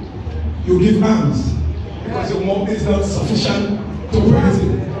way, you give alms because your mouth is not sufficient to praise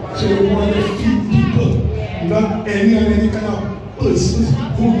Him. So you want to feed people, not any kind of persons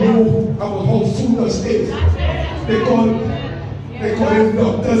who know about how food is made. They call them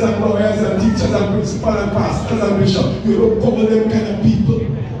doctors and lawyers and teachers and principals and pastors and bishops. You don't call them kind of people.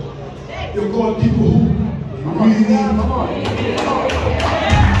 You call people who really.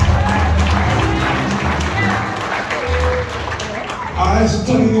 I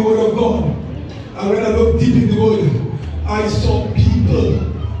studied the word of God, and when I looked deep in the word, I saw people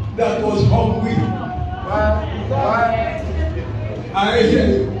that was hungry. I hear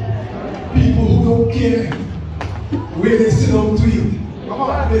people who don't care where they sit down to eat.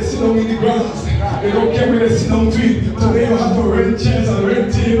 They sit down in the grass. They don't care where they sit down to it. Today you have to rent chairs and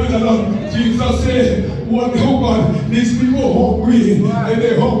rent tables and Jesus said, "What God? These people hungry and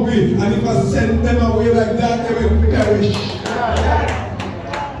they're hungry. And if I send them away like that, they will perish."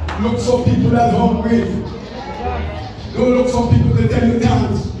 Look for people that are hungry. Don't look for people to tell you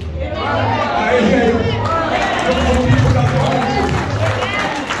thanks. I hear you. Look for people that are hungry.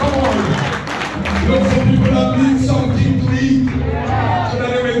 Come on. Look for people that need something to eat so that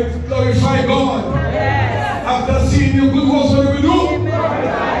they will glorify God. After seeing your good works, what do we do?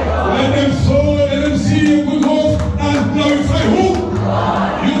 Let them sow, let them see your good works and glorify who?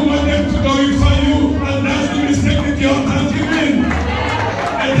 You want them to glorify you, and that's the mistake with your thanksgiving.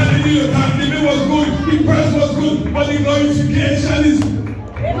 And telling you your thanksgiving was good, the praise was good, but the glorification is.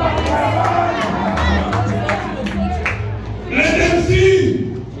 Let them see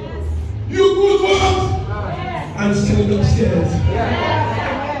your good works and stand upstairs.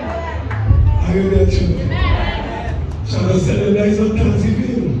 Are you there, children? Shall I say there is no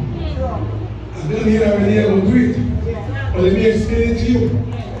thanksgiving? I've done here already, I will do it. But let me explain it to you.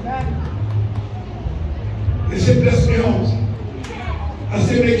 They say, bless my house. I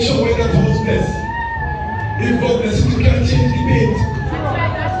say, make sure when that house blessed. If God bless you, you can't change the date.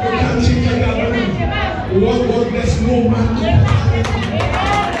 You can't change the government. What God bless no man to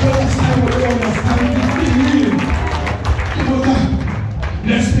just time when you understand the real.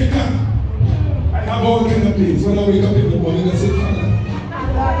 Let's pick up. I have all kind of things. When I wake up in the morning, I say, Father,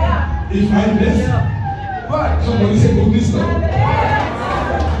 if I bless, somebody say, goodness now.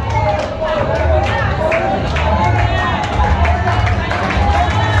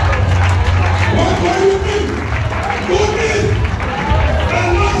 What do you mean? Goodness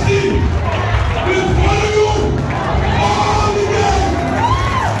and mercy will follow you all the day.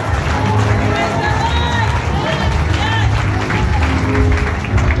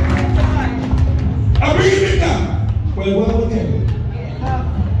 I bring it back. Well, what will tell you?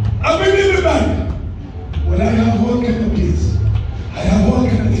 I bring it back. Well, I have all kind of peace. I have all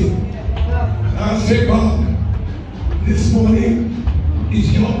kind of things. And I say, God, this morning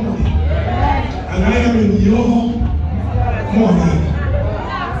is your morning. And I am in your morning.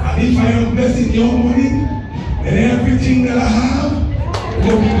 And if I am blessed in your morning, then everything that I have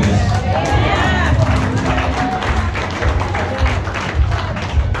will be blessed.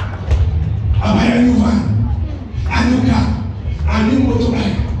 I buy a new van, a new car, a new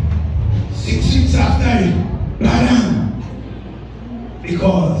motorbike. 6 weeks after it, bam!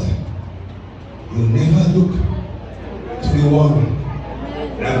 Because you never look to the one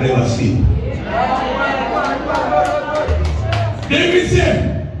that never seen. David said,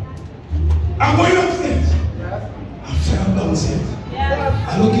 I'm going upstairs. After I'm downstairs,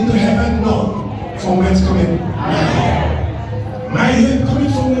 I look into heaven now. From whence coming? My help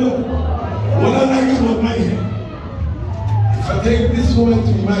coming from the Lord. What I like about my help, if I take this woman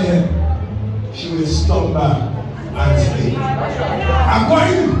to be my help, she will stop back and sleep. I'm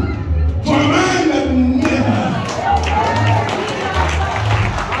going for a man that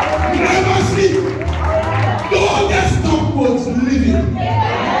never sleep. Don't get stop what's living.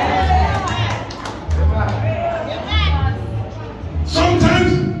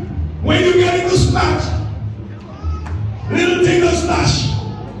 Sometimes when you get into splash, little thing will splash.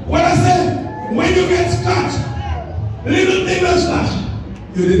 What I said, when you get scratched, little thing will splash.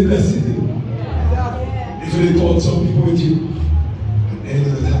 You didn't bless it. If you didn't call some people with you, and then it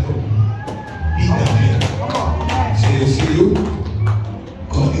will happen. Eat that pain. Say, see you?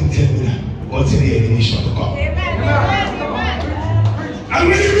 God didn't tell me that. What's in the enemy shot to come. And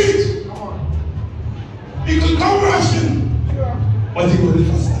when he reads, he could come rushing, but he will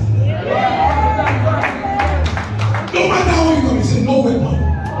never stand. No matter how you're going to say, no weapon.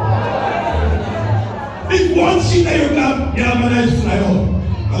 If one sheet that you grab, your man is fly out,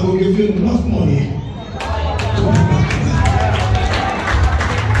 I will give you enough money to be back.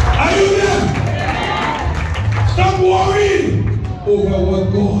 Are you there? Stop worrying over what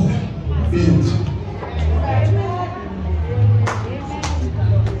God built.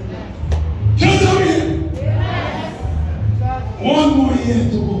 Just come here. One more year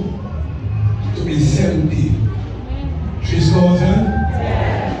to go to be 70. 3,000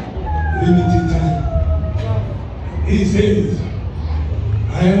 limited time. He says,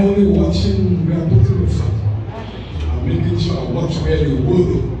 I am only watching where I put in the front. I'm making sure I watch where the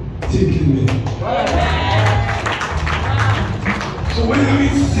world taking me. So when I'm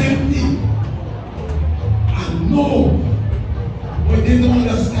in 70, I know, but they don't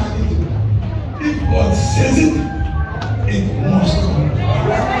understand it. If God says it, it must come.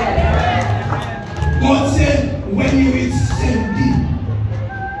 God said, when you reach 70,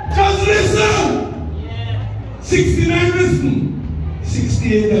 69, listen.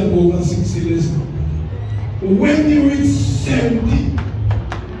 68 and over 60, listen. When you reach 70,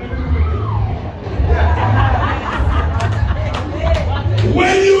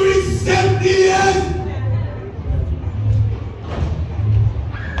 when you reach 70 years,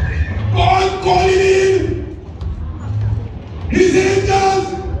 God calling in His angels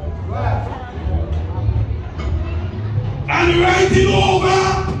and writing over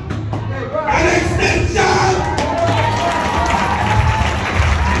an extension.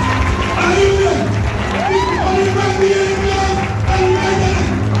 Hallelujah. He's calling back the angels and writing.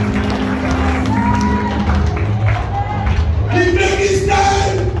 He make his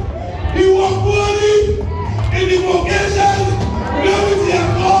time. He walk worthy in the vocation. Where is he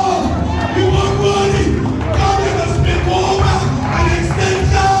at all? He walk worthy. God let us make over an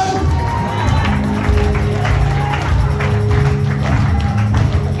extension.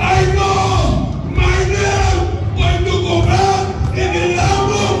 I know my name going to go back in the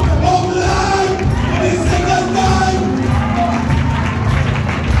Lamb of life for the second time.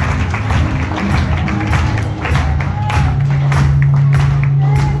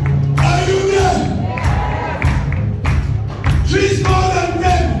 Are you there? 3 more than 10.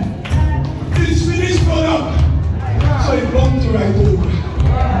 It's finished product. So it comes to right over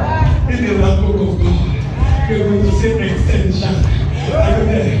in the Lamb of God. You're going to say extension. Are you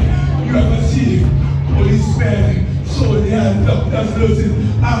there? You ever see policemen, soldiers, doctors, nurses,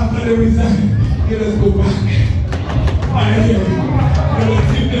 after they resign, they just go back. I hear you. They will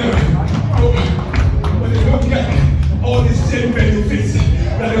keep them. Go back. But they don't get all the same benefits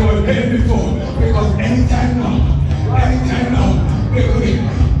that they were paying before. Because anytime now, they could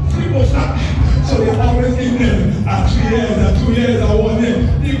free most up. So they always give them at 3 years, at 2 years, at 1 year.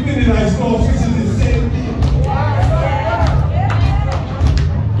 Even in the nice office is the same thing.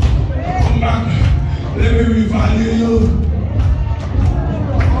 Come back. Let me revalue you.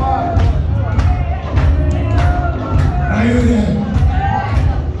 Are you there?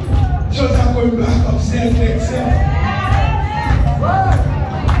 Church are going back upstairs next year.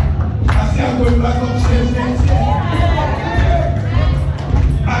 I say I'm going back upstairs next year.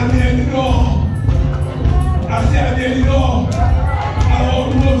 And near the door. I say I near the door. I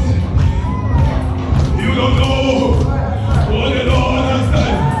almost. You don't know what the Lord has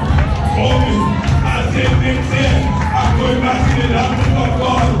done for me. I say next year I'm going back to the Lamb of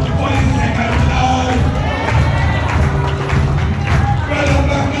God for the second time. Brother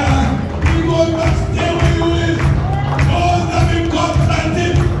Blacker, you go back, stay where you live. Those that have God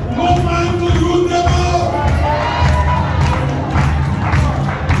planted, no man could root them out.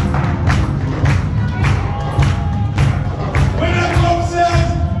 When I come upstairs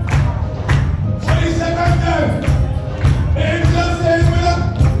for the second time, the angel says, where that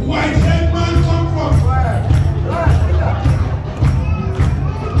white-haired man come from?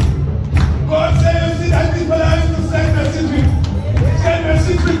 God said, you see that people I used to send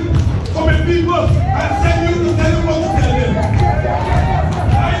message from the people and send you to tell you what to tell them.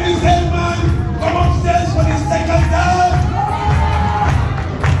 And the same man come upstairs for the second time.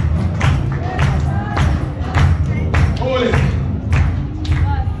 Hold it.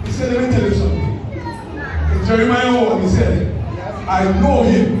 He said, let me tell you something. In Jeremiah 1, he said, I know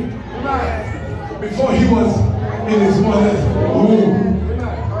him before he was in his mother's womb.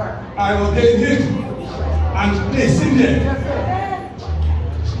 I ordained him and placed him there.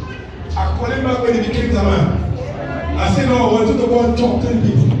 I called him back when he became a man. I said, no, I want you to go and talk to the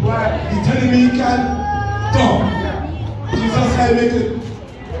people. He's telling me he can't talk. Jesus said,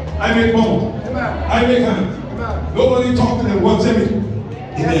 I make mouth. I make hands. Nobody talk to them. What's in it? In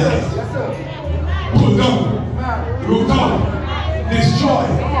their eyes. Pull down. Root down. Destroy.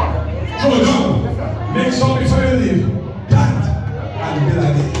 Throw down. Make sure before you leave. Plant. And build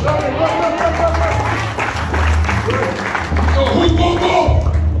again. So who go?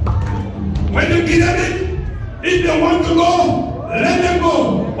 When you give them it, if they want to go, let them go.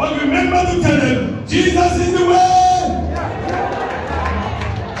 But remember to tell them, Jesus is the way.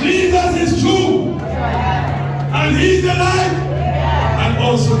 Jesus is true. And He's the life. And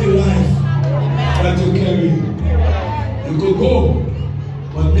also the life that you carry. You could go,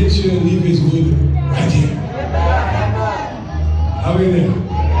 but make sure you leave His word right here. Are we there?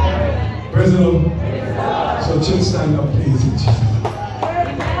 Praise the Lord. So church, stand up, please. In Jesus.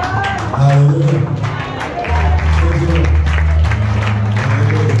 Hallelujah. Praise the Lord.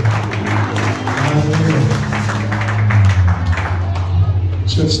 Hallelujah. Hallelujah.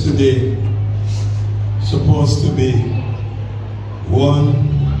 Church today supposed to be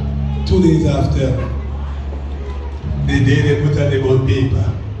 2 days after the day they put on the board paper.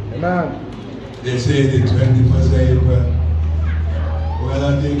 Amen. They say the 21st April. Well,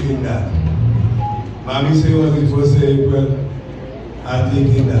 I'm thinking that. Mommy say it was the 1st April. I'm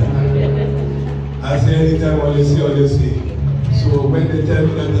thinking that. I say anytime when you see what you see. So when they tell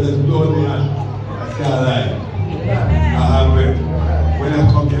me that it's blown me out, I say I lie. I have it. When I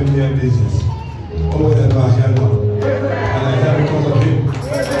come here, me and business. Always I know I hear now. And I hear because of him.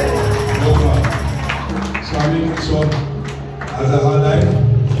 No God. So I make it sure, as I have life,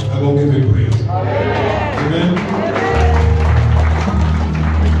 I'm going to give him praise. Amen.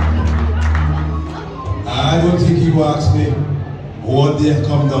 I don't think he will ask me, one day I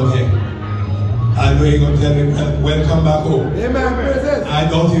come down here. I know he's going to tell me, welcome back home. Amen. I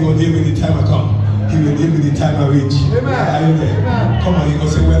don't think he will deal with the time I come. He will deal with the time I reach. Amen. Are you there? Come on, he will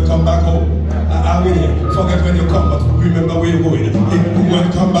say, welcome back home. Are we there? Forget when you come, but remember where you're going.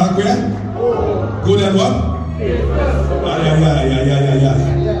 Welcome back where? Good and what? Yeah.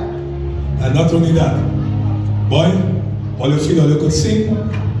 And not only that, boy, all you feel you could sing,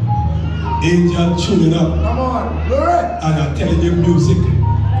 angel tuning up. Come on, glory. And I'm telling you music.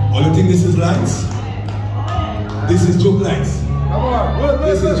 All you think this is lights? This is joke lights. Come on,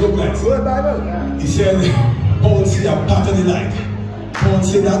 This is joke lights. He said, Paul see a part of the light. Paul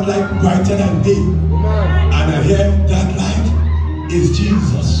say that light brighter than day. And I hear that light is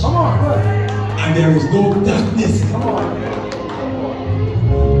Jesus. Come on, and there is no darkness. come on.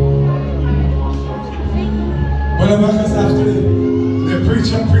 Whatever happens after the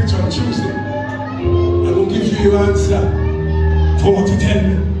preacher preach on Tuesday, I will give you your answer for what you tell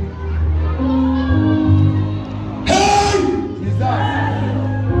me. Hey!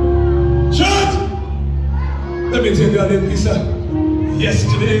 Church! Let me tell you a little piece.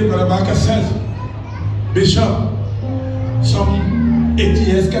 Yesterday, Brother Barker said, Bishop, some 8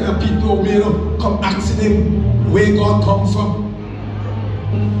 years kind of people come asking him where God come from.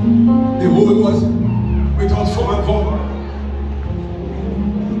 The world was without form and void.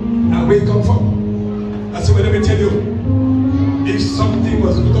 And where he come from? I said, well, let me tell you, if something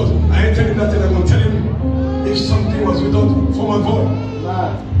was without, I ain't telling nothing, I'm going to tell him, if something was without form and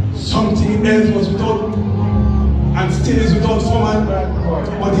void, something else was without, and still is without form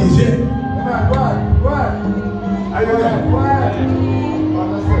and what he's here. Are you there?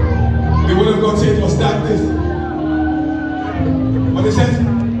 The word of God said it was darkness. What it says?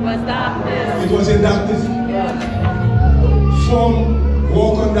 Was darkness. It was in darkness. Form,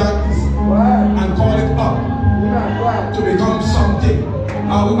 walk on darkness, and call it up to become something.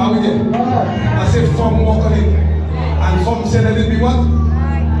 Are we there? I said form, walk on it, and form said let it be what?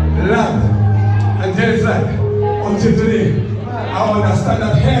 Light. And there is light. Until today, I understand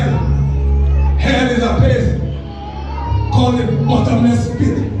that hell is a place called the bottomless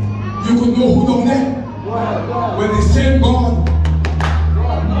pit. You could know who down there? When the same God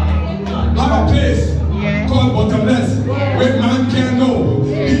have a place called bottomless, where man can't know.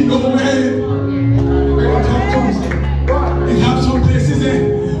 He know where. It have some places there.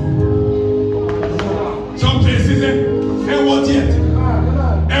 Some places there. And what yet?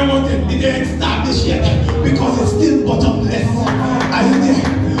 And what yet? It ain't established yet. Because it's still bottomless. Are you there?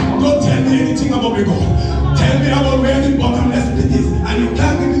 Don't tell me anything about me, God. Tell me about where the bottomless pit is, and you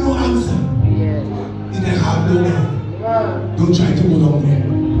can't give me no answer. It ain't have no way. Don't try to go down there.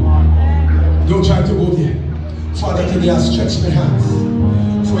 Don't try to go there. Father, today I stretch my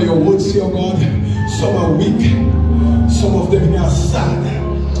hands for your word, say, oh God. Some are weak, some of them are sad,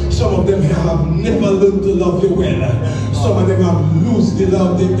 some of them have never learned to love you well, some of them have lost the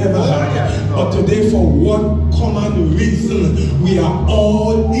love they've ever had. But today, for one common reason, we are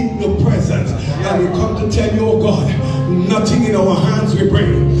all in the presence, and we come to tell you, oh God, nothing in our hands we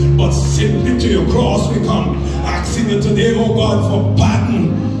bring, but simply to your cross we come, asking you today, oh God, for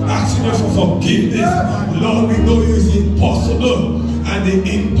pardon, asking you for forgiveness. Lord, we know it is impossible, and the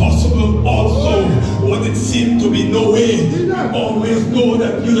impossible also, when it seemed to be no way, we always know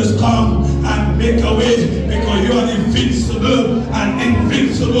that you just come and make a way, because you are invincible and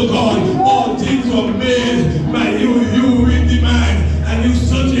invincible God. All things were made by you in the mind, and you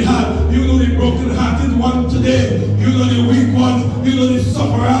certainly have. You know the broken-hearted one today, you know the weak one, you know the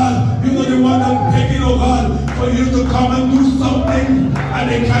sufferers, you know the one that's begging, oh God, for you to come and do something, and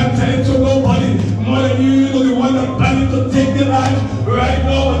they can't tell it to nobody more than you. You know the one that's planning to take their life right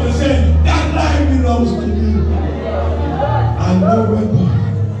now, and they say that life belongs to you. And no weapon.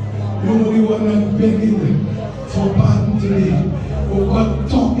 You know the one that's begging for pardon today. Oh God,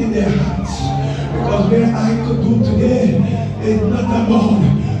 talk in their hearts, because what I could do today is not about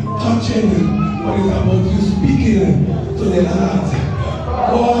touching, but it's about you speaking to their hearts.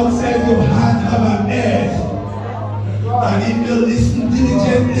 God says your heart have an ear, and if you listen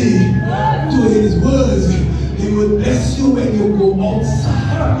diligently to his you when you go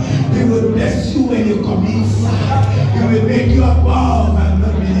outside. He will bless you when you come inside. He will make you above and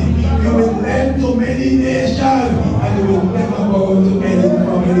not beneath. You will lend to many nations and you will never borrow to any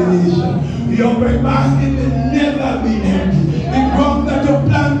from any nation. Your basket will never be empty. The ground that you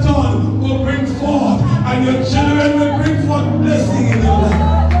plant on will bring forth, and your children will bring forth blessing in your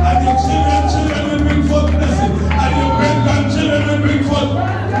life. And your children will bring forth blessing. And your great-grandchildren will bring forth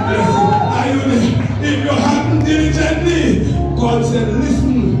blessing. And if you happen diligently, God said,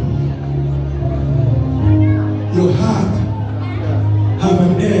 listen, your heart have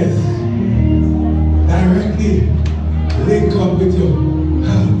an ears directly link up with your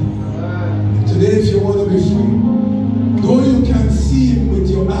heart. Today, if you want to be free, though you can see him with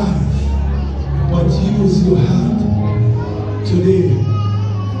your eyes, but use your heart today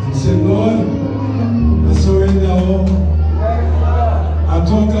and say, Lord, I surrender all. I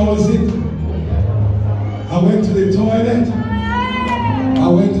thought I was it. I went to the toilet. I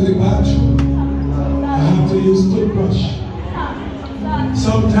went to the bathroom. I have to use toothbrush.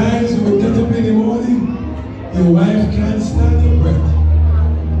 Sometimes you will get up in the morning, your wife can't stand your breath.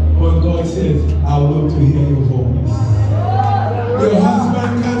 But God says, I want to hear your voice. Your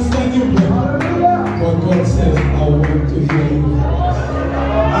husband can't stand your breath. But God says, I want to hear your voice.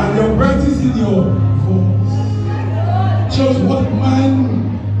 And your breath is in your voice. Just what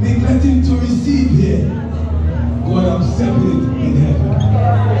man neglecting to receive here, God accepted it in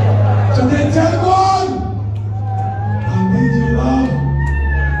heaven. So then tell God, I need your love.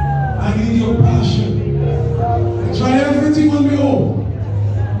 I need your passion. I try everything on my own.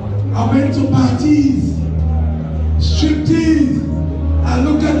 I went to parties, striptease, I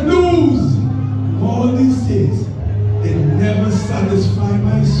look at blues. All these things, they never satisfy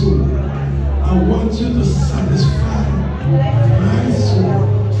my soul. I want you to satisfy my soul.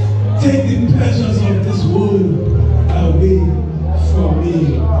 Take the pleasures of this world away from me,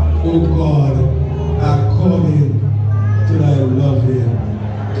 oh God.